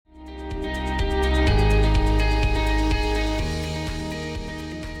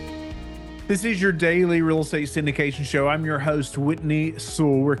This is your daily real estate syndication show. I'm your host, Whitney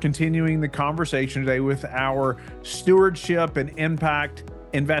Sewell. We're continuing the conversation today with our stewardship and impact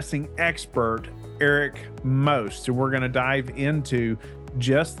investing expert, Eric Most. And we're going to dive into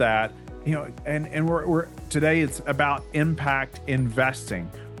just that. And we're today it's about impact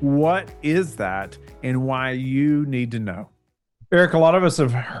investing. What is that and why you need to know? Eric, a lot of us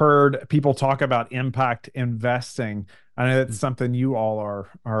have heard people talk about impact investing. I know that's something you all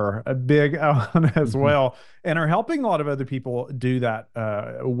are a big on as well, and are helping a lot of other people do that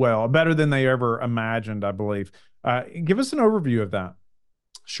well, better than they ever imagined, I believe. Give us an overview of that.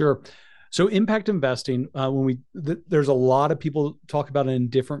 Sure. So impact investing, there's a lot of people talk about it in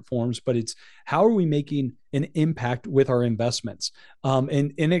different forms, but it's how are we making an impact with our investments?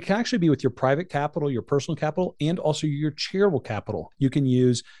 And it can actually be with your private capital, your personal capital, and also your charitable capital you can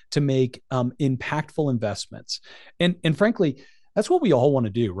use to make impactful investments. And frankly, that's what we all want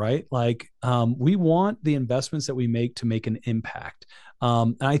to do, right? We want the investments that we make to make an impact.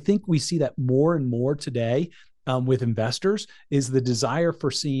 And I think we see that more and more today. With investors is the desire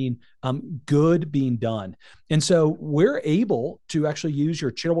for seeing good being done. And so we're able to actually use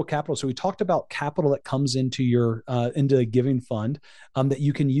your charitable capital. So we talked about capital that comes into your into a giving fund that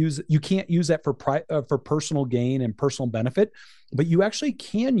you can use. You can't use that for personal gain and personal benefit, but you actually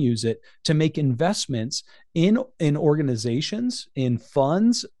can use it to make investments in organizations, in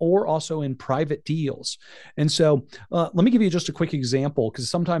funds, or also in private deals. And so let me give you just a quick example, because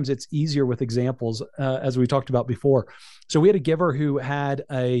sometimes it's easier with examples, as we talked about before. So we had a giver who had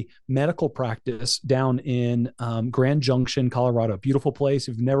a medical practice down in Grand Junction, Colorado. Beautiful place.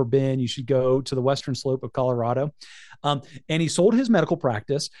 If you've never been, you should go to the western slope of Colorado. And he sold his medical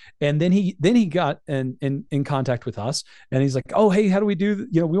practice, and then he got in contact with us, and he's like, "Oh, hey, how do we do?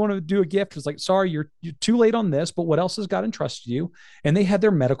 We want to do a gift." It's like, "Sorry, you're too late on this, but what else has God entrusted you?" And they had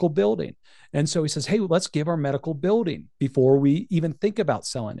their medical building, and so he says, "Hey, let's give our medical building before we even think about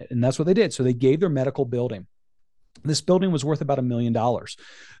selling it." And that's what they did. So they gave their medical building. This building was worth about $1 million.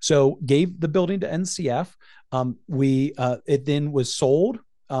 So gave the building to NCF. It then was sold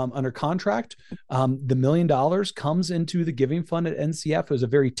under contract. The $1 million comes into the giving fund at NCF. It was a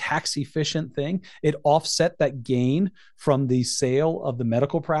very tax efficient thing. It offset that gain from the sale of the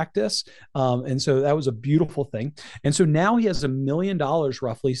medical practice. And so that was a beautiful thing. And so now he has $1 million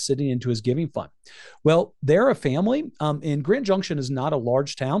roughly sitting into his giving fund. Well, they're a family, and Grand Junction is not a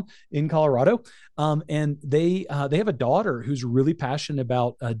large town in Colorado. And they have a daughter who's really passionate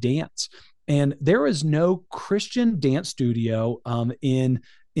about dance. And there is no Christian dance studio in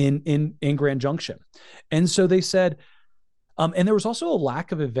Grand Junction. And so they said, and there was also a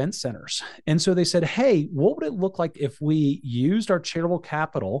lack of event centers. And so they said, "Hey, what would it look like if we used our charitable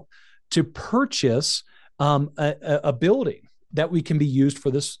capital to purchase a building that we can be used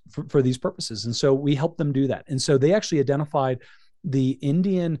for these purposes?" And so we helped them do that. And so they actually identified the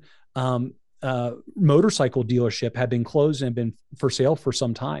Indian motorcycle dealership had been closed and had been for sale for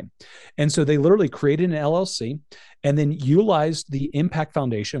some time. And so they literally created an LLC and then utilized the Impact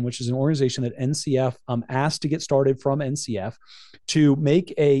Foundation, which is an organization that NCF asked to get started from NCF, to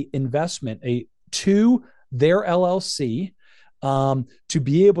make a investment to their LLC to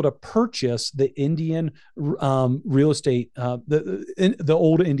be able to purchase the Indian real estate, the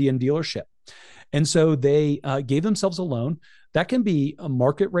old Indian dealership. And so they gave themselves a loan. That can be a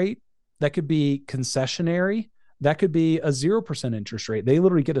market rate. That could be concessionary. That could be a 0% interest rate. They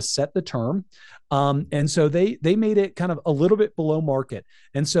literally get to set the term. And so they made it kind of a little bit below market.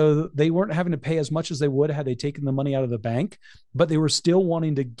 And so they weren't having to pay as much as they would had they taken the money out of the bank, but they were still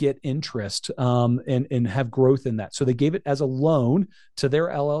wanting to get interest and have growth in that. So they gave it as a loan to their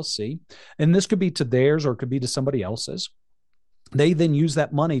LLC. And this could be to theirs or it could be to somebody else's. They then use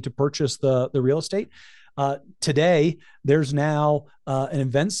that money to purchase the real estate. Today, there's now an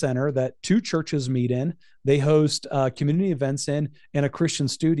event center that two churches meet in. They host community events in and a Christian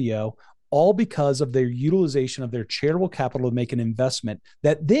studio, all because of their utilization of their charitable capital to make an investment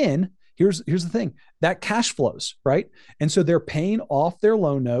that then, here's the thing, that cash flows, right? And so they're paying off their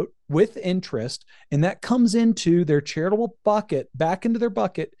loan note with interest, and that comes into their charitable bucket, back into their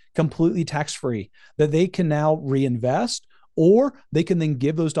bucket, completely tax-free, that they can now reinvest, or they can then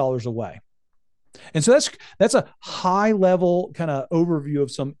give those dollars away. And so that's a high level kind of overview of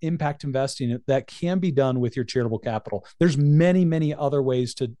some impact investing that can be done with your charitable capital. There's many, many other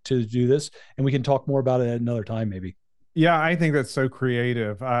ways to do this, and we can talk more about it at another time, maybe. Yeah, I think that's so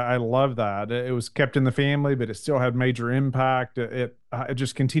creative. I love that. It was kept in the family, but it still had major impact. It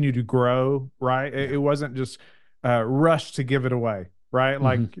just continued to grow, right? It wasn't just rushed to give it away. right?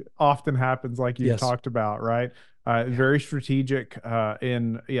 Like Mm-hmm. often happens, like you've Yes. talked about, right? Yeah. Very strategic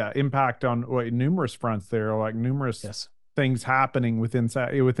in impact on numerous fronts there, like numerous Yes. things happening within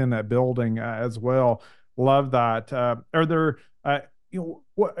that building as well. Love that. Are there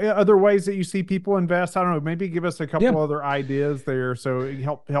what other ways that you see people invest? I don't know. Maybe give us a Yeah. couple other ideas there, so it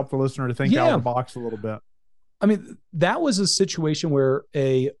help the listener to think out of the Yeah. box a little bit. I mean, that was a situation where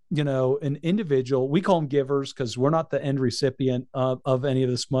an individual, we call them givers because we're not the end recipient of any of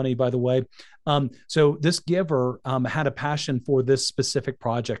this money, by the way. So this giver had a passion for this specific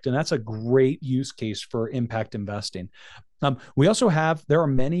project, and that's a great use case for impact investing. We also there are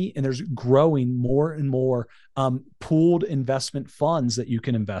many, and there's growing more and more pooled investment funds that you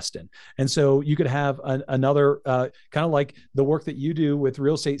can invest in. And so you could have another kind of like the work that you do with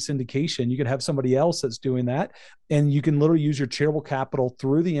real estate syndication. You could have somebody else that's doing that, and you can literally use your charitable capital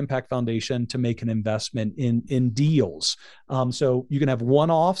through the Impact Foundation to make an investment in deals. So you can have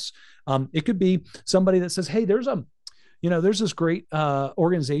one-offs. It could be somebody that says, "Hey, there's this great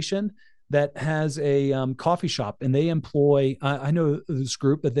organization that has a coffee shop, and they employ. I know this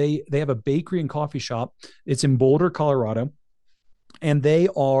group, but they have a bakery and coffee shop. It's in Boulder, Colorado, and they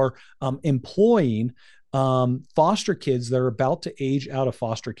are employing foster kids that are about to age out of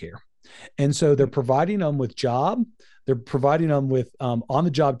foster care, and so they're providing them with job. They're providing them with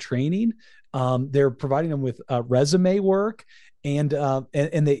on-the-job training. They're providing them with resume work, and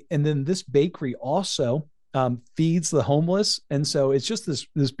then this bakery also feeds the homeless. And so it's just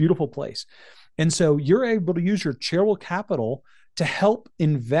this beautiful place. And so you're able to use your charitable capital to help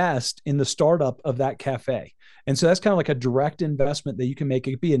invest in the startup of that cafe. And so that's kind of like a direct investment that you can make.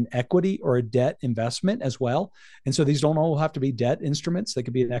 It could be an equity or a debt investment as well. And so these don't all have to be debt instruments. They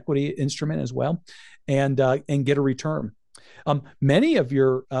could be an equity instrument as well, and get a return. Many of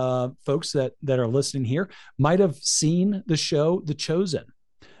your folks that are listening here might have seen the show The Chosen.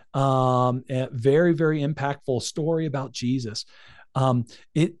 A very, very impactful story about Jesus.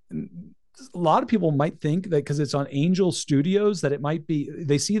 It A lot of people might think that because it's on Angel Studios that it might be,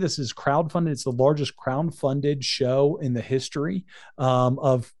 they see this as crowdfunded. It's the largest crowdfunded show in the history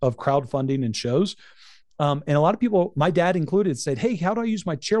of crowdfunding and shows. And a lot of people, my dad included, said, "Hey, how do I use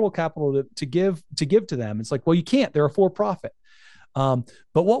my charitable capital to give to them?" It's like, well, you can't. They're a for-profit.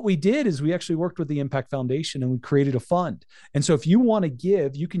 But what we did is we actually worked with the Impact Foundation and we created a fund. And so if you want to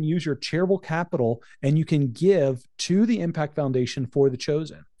give, you can use your charitable capital and you can give to the Impact Foundation for The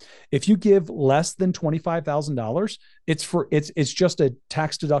Chosen. If you give less than $25,000, it's just a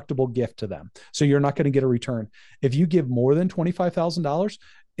tax deductible gift to them. So you're not going to get a return. If you give more than $25,000,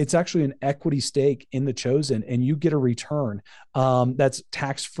 it's actually an equity stake in The Chosen, and you get a return that's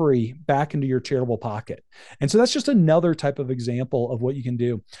tax-free back into your charitable pocket. And so that's just another type of example of what you can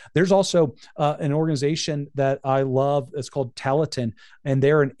do. There's also an organization that I love that's called Talatin, and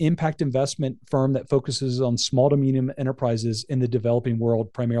they're an impact investment firm that focuses on small to medium enterprises in the developing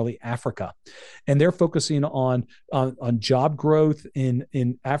world, primarily Africa. And they're focusing on job growth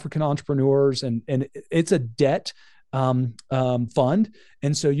in African entrepreneurs, and it's a debt fund.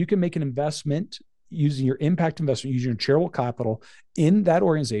 And so you can make an investment using your impact investment, using your charitable capital in that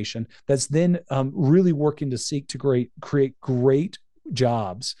organization that's then really working to seek to create great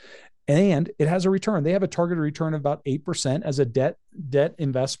jobs. And it has a return. They have a targeted return of about 8% as a debt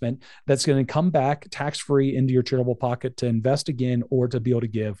investment that's going to come back tax-free into your charitable pocket to invest again or to be able to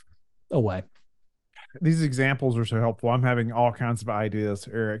give away. These examples are so helpful. I'm having all kinds of ideas,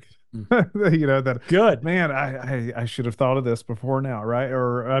 Eric. That Good. man, I should have thought of this before now, right?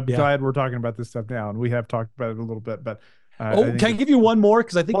 Or I'm Yeah. glad we're talking about this stuff now, and we have talked about it a little bit. But Oh, can I give you one more?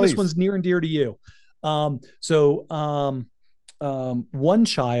 Because I think this please. one's near and dear to you. One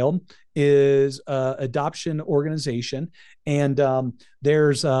Child is an adoption organization, and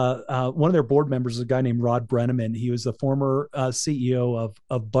there's one of their board members is a guy named Rod Brenneman. He was the former CEO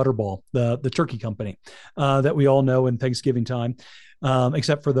of Butterball, the turkey company that we all know in Thanksgiving time,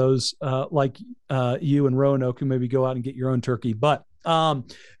 except for those like you and Roanoke who maybe go out and get your own turkey. But so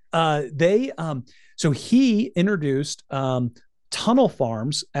he introduced tunnel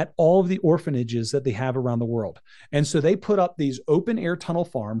farms at all of the orphanages that they have around the world. And so they put up these open air tunnel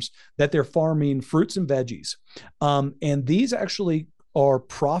farms that they're farming fruits and veggies. And these actually are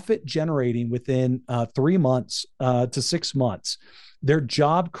profit generating within 3 months to 6 months. They're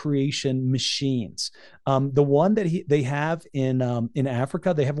job creation machines. The one that they have in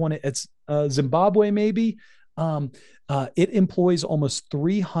Africa, they have one, it's Zimbabwe maybe. It employs almost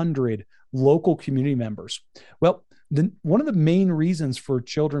 300 local community members. Well, one of the main reasons for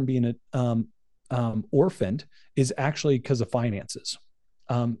children being orphaned is actually because of finances.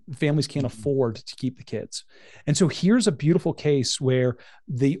 families can't afford to keep the kids. And so here's a beautiful case where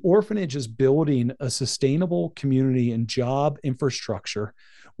the orphanage is building a sustainable community and job infrastructure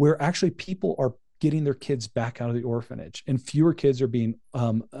where actually people are getting their kids back out of the orphanage and fewer kids are being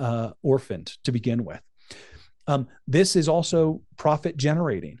orphaned to begin with. This is also profit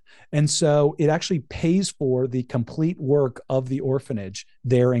generating. And so it actually pays for the complete work of the orphanage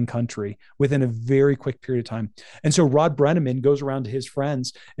there in country within a very quick period of time. And so Rod Brenneman goes around to his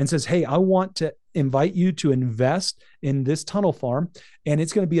friends and says, hey, I want to invite you to invest in this tunnel farm, and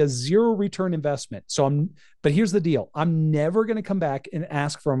it's going to be a zero return investment. But here's the deal. I'm never going to come back and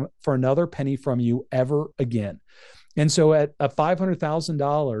ask for another penny from you ever again. And so at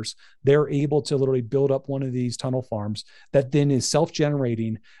 $500,000, they're able to literally build up one of these tunnel farms that then is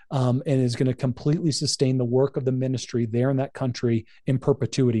self-generating and is going to completely sustain the work of the ministry there in that country in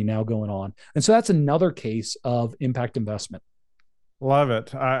perpetuity now going on. And so that's another case of impact investment. Love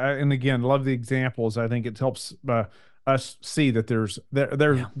it. And again, love the examples. I think it helps us see that there's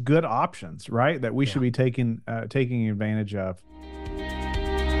good options, right? That we should be taking advantage of.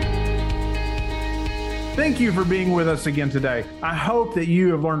 Thank you for being with us again today. I hope that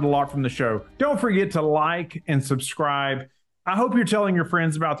you have learned a lot from the show. Don't forget to like and subscribe. I hope you're telling your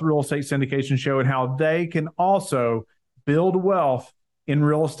friends about the Real Estate Syndication Show and how they can also build wealth in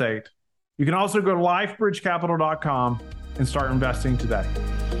real estate. You can also go to lifebridgecapital.com and start investing today.